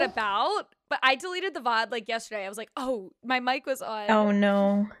don't even know what about, but I deleted the VOD like yesterday. I was like, oh, my mic was on. Oh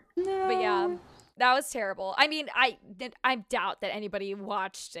no. But yeah, that was terrible. I mean, I doubt that anybody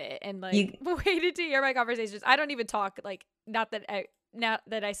watched it and like waited to hear my conversations. I don't even talk, like, not that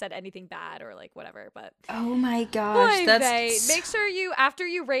I said anything bad or like whatever, but oh my gosh, make sure you after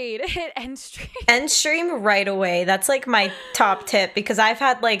you raid hit end stream. End stream right away. That's like my top tip because I've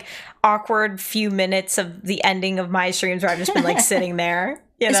had like awkward few minutes of the ending of my streams where I've just been like sitting there,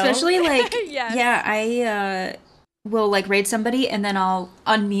 you know? Especially like I will like raid somebody and then I'll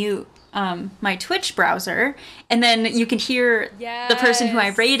unmute my Twitch browser, and then you can hear the person who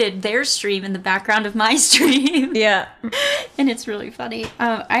I raided their stream in the background of my stream. Yeah. And it's really funny.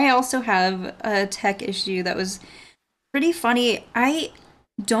 I also have a tech issue that was pretty funny. I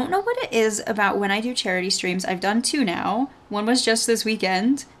don't know what it is about when I do charity streams. I've done 2 now. One was just this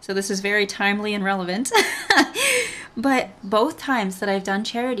weekend, so this is very timely and relevant. But both times that I've done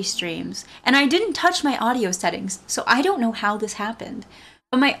charity streams, and I didn't touch my audio settings, so I don't know how this happened.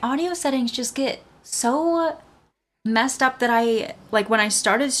 But my audio settings just get so messed up that I, like, when I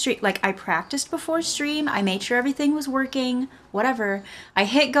started stream, like, I practiced before stream, I made sure everything was working, whatever. I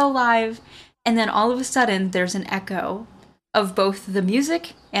hit go live, and then all of a sudden, there's an echo of both the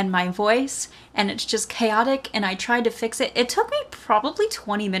music and my voice, and it's just chaotic, and I tried to fix it. It took me probably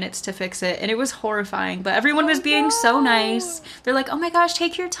 20 minutes to fix it, and it was horrifying, but everyone was being so nice. They're like, oh my gosh,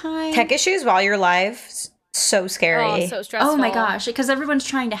 take your time. Tech issues while you're live? So scary. Oh, so stressful. Oh my gosh, because everyone's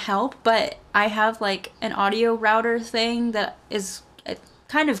trying to help, but I have like an audio router thing that is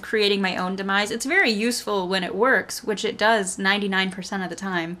kind of creating my own demise. It's very useful when it works, which it does 99% of the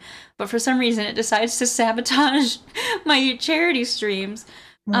time, but for some reason it decides to sabotage my charity streams.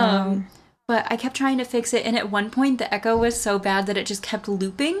 Wow. But I kept trying to fix it, and at one point the echo was so bad that it just kept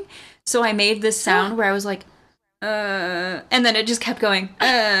looping, so I made this sound where I was like, and then it just kept going, oh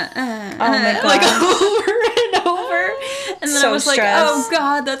my God. Like over and over. And then I was like, oh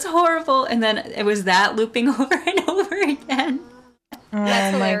God, that's horrible. And then it was that looping over and over again.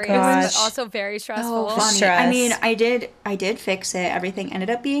 That's hilarious, gosh. but also very stressful. So funny. Stress. I mean, I did fix it. Everything ended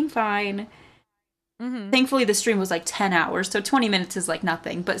up being fine. Thankfully, the stream was like 10 hours, so 20 minutes is like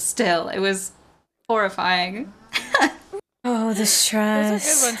nothing, but still, it was horrifying. Oh, the stress. Those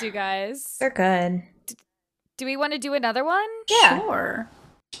are good ones, you guys. They're good. Do we want to do another one? Yeah. Sure.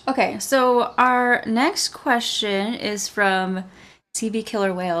 Okay, so our next question is from CB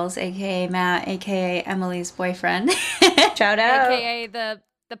Killer Whales, aka Matt, aka Emily's boyfriend. Shout out. AKA the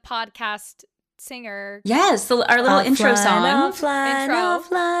podcast singer. Yes, our little intro song. Offline-ish.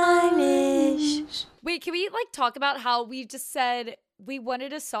 Wait, can we like talk about how we just said we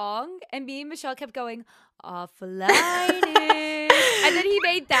wanted a song and me and Michelle kept going offline-ish. And then he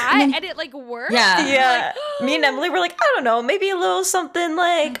made that and it like worked. Yeah. Like, Me and Emily were like, I don't know, maybe a little something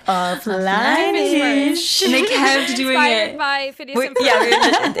like offline-ish. And they kept doing inspired it. by Phineas and Ferb.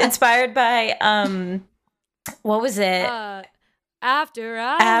 Yeah, inspired by what was it? After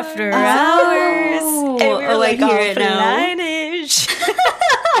Hours. After Hours. And we were like, I hear it now. offline-ish.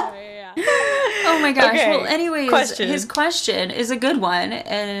 Yeah. Oh my gosh. Okay, Well, anyways, his question is a good one,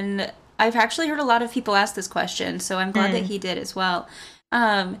 and I've actually heard a lot of people ask this question, so I'm glad that he did as well.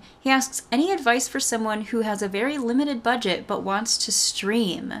 He asks, any advice for someone who has a very limited budget but wants to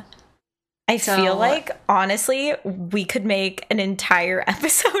stream? I feel like, honestly, we could make an entire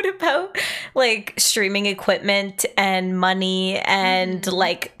episode about like streaming equipment and money and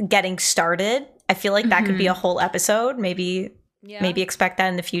like getting started. I feel like that could be a whole episode. Maybe expect that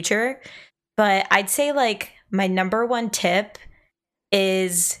in the future. But I'd say like my number one tip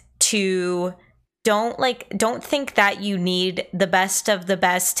is to don't think that you need the best of the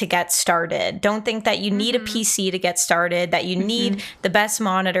best to get started. Don't think that you need a PC to get started, that you need the best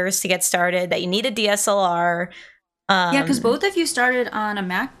monitors to get started, that you need a DSLR. Yeah, because both of you started on a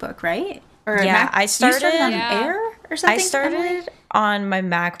MacBook, right? Or I started, you started on Air or something? I started on my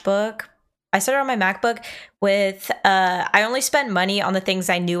MacBook. With I only spent money on the things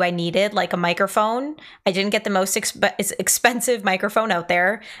I knew I needed, like a microphone. I didn't get the most expensive microphone out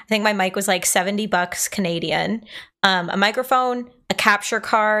there. I think my mic was like $70 Canadian. A microphone, a capture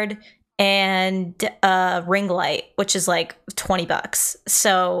card, and a ring light, which is like $20.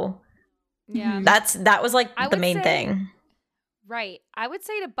 So that was like the main thing. Right. I would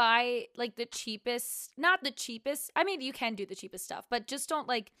say to buy like the cheapest, not the cheapest. I mean, you can do the cheapest stuff, but just don't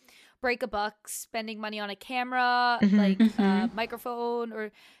like break a buck spending money on a camera, like a microphone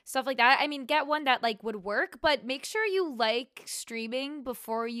or stuff like that. I mean, get one that like would work, but make sure you like streaming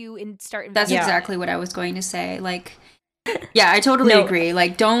before you start investing. That's exactly what I was going to say. Like, yeah, I totally agree.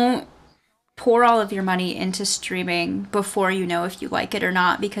 Like, don't pour all of your money into streaming before you know if you like it or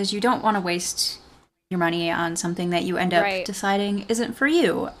not, because you don't want to waste your money on something that you end up deciding isn't for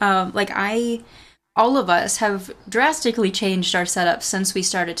you. All of us have drastically changed our setup since we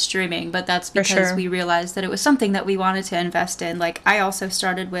started streaming, but that's because we realized that it was something that we wanted to invest in. Like, I also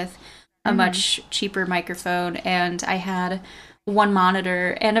started with a much cheaper microphone, and I had one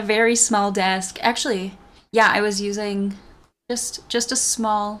monitor and a very small desk. Actually, yeah, I was using just a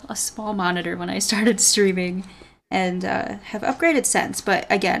small monitor when I started streaming, and have upgraded since. But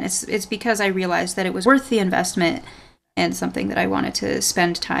again, it's because I realized that it was worth the investment and something that I wanted to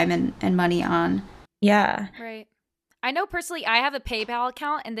spend time and money on. Yeah. Right. I know personally I have a PayPal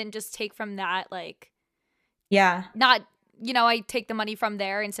account and then just take from that, like, not, I take the money from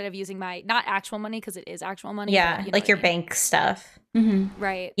there instead of using my, not actual money because it is actual money. Yeah, but, like your bank stuff.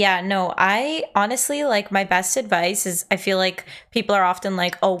 Right. Yeah, no, I honestly, like, my best advice is, I feel like people are often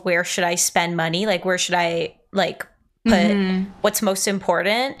like, oh, where should I spend money? Like, where should I, like, put what's most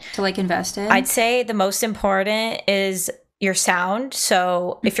important? To, like, invest in? I'd say the most important is your sound.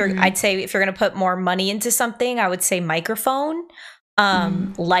 So I'd say if you're going to put more money into something, I would say microphone,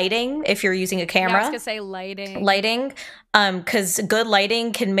 lighting, if you're using a camera. Yeah, I was going to say lighting. Because good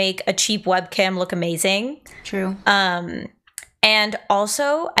lighting can make a cheap webcam look amazing. True. And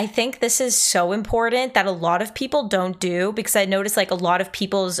also, I think this is so important that a lot of people don't do, because I notice like a lot of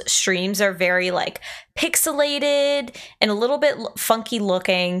people's streams are very like pixelated and a little bit funky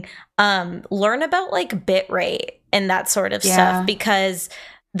looking. Learn about like bitrate and that sort of stuff, because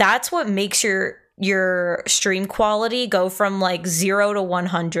that's what makes your stream quality go from like 0 to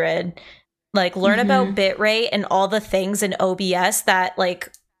 100. Like, learn about bitrate and all the things in OBS that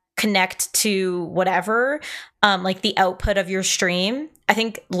like connect to whatever, like the output of your stream. I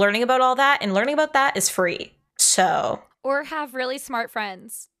think learning about all that and learning about that is free. So or have really smart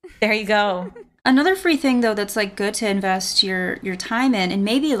friends. There you go. Another free thing, though, that's like good to invest your time in, and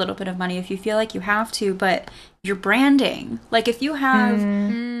maybe a little bit of money if you feel like you have to, but your branding. Like if you have,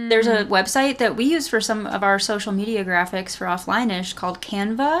 there's a website that we use for some of our social media graphics for Offline-ish called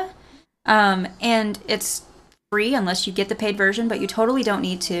Canva, and it's free unless you get the paid version, but you totally don't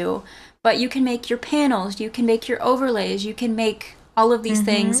need to. But you can make your panels, you can make your overlays, you can make all of these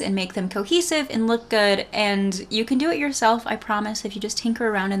things and make them cohesive and look good, and you can do it yourself, I promise, if you just tinker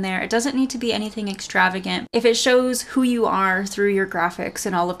around in there. It doesn't need to be anything extravagant. If it shows who you are through your graphics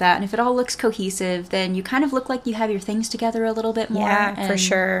and all of that, and if it all looks cohesive, then you kind of look like you have your things together a little bit more. Yeah, for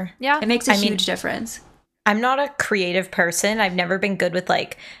sure. Yeah. It makes a huge difference. I'm not a creative person. I've never been good with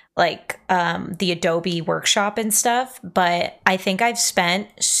like the Adobe workshop and stuff, but I think I've spent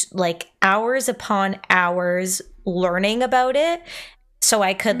like hours upon hours learning about it so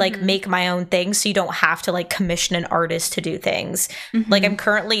I could like make my own things, so you don't have to like commission an artist to do things. Like I'm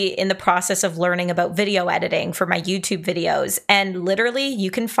currently in the process of learning about video editing for my YouTube videos, and literally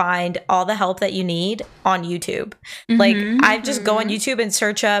you can find all the help that you need on YouTube. Like I just go on YouTube and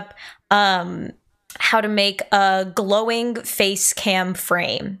search up how to make a glowing face cam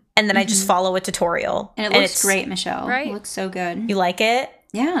frame, and then I just follow a tutorial. And it looks great, Michelle. Right? It looks so good. You like it?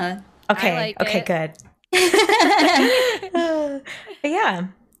 Yeah. Okay. Good. Yeah.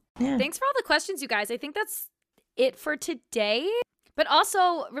 Thanks for all the questions, you guys. I think that's it for today. But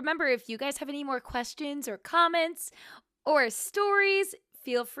also, remember, if you guys have any more questions or comments or stories,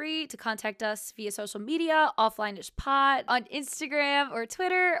 feel free to contact us via social media, Offline-ish-pod on Instagram or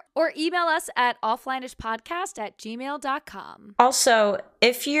Twitter, or email us at offlineishpodcast@gmail.com. Also,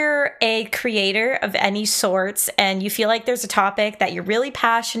 if you're a creator of any sorts and you feel like there's a topic that you're really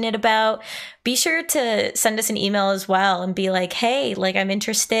passionate about, be sure to send us an email as well and be like, hey, like I'm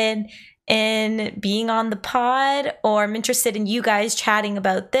interested in being on the pod, or I'm interested in you guys chatting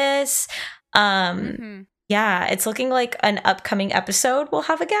about this. Yeah, it's looking like an upcoming episode will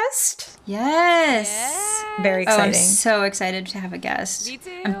have a guest. Yes. Very exciting. Oh, I'm so excited to have a guest. Me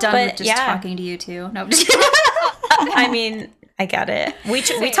too. I'm done with just talking to you two. No, I'm just kidding. I mean, I get it. We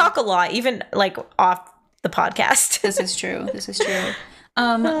talk a lot, even like off the podcast. This is true.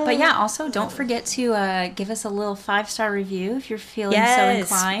 But yeah, also don't forget to give us a little 5-star review if you're feeling so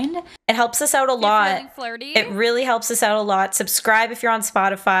inclined. It helps us out a lot. Feeling flirty. It really helps us out a lot. Subscribe if you're on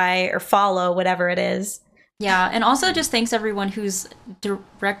Spotify, or follow, whatever it is. Yeah, and also just thanks everyone who's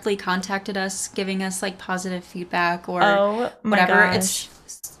directly contacted us, giving us like positive feedback or whatever. Gosh.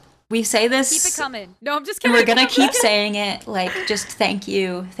 We say this. Keep it coming. No, I'm just kidding. We're gonna keep saying it. Like, just thank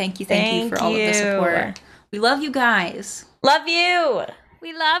you for all of the support. We love you guys. Love you.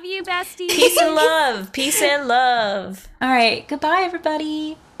 We love you, besties. Peace and love. Peace and love. All right. Goodbye,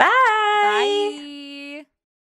 everybody. Bye. Bye.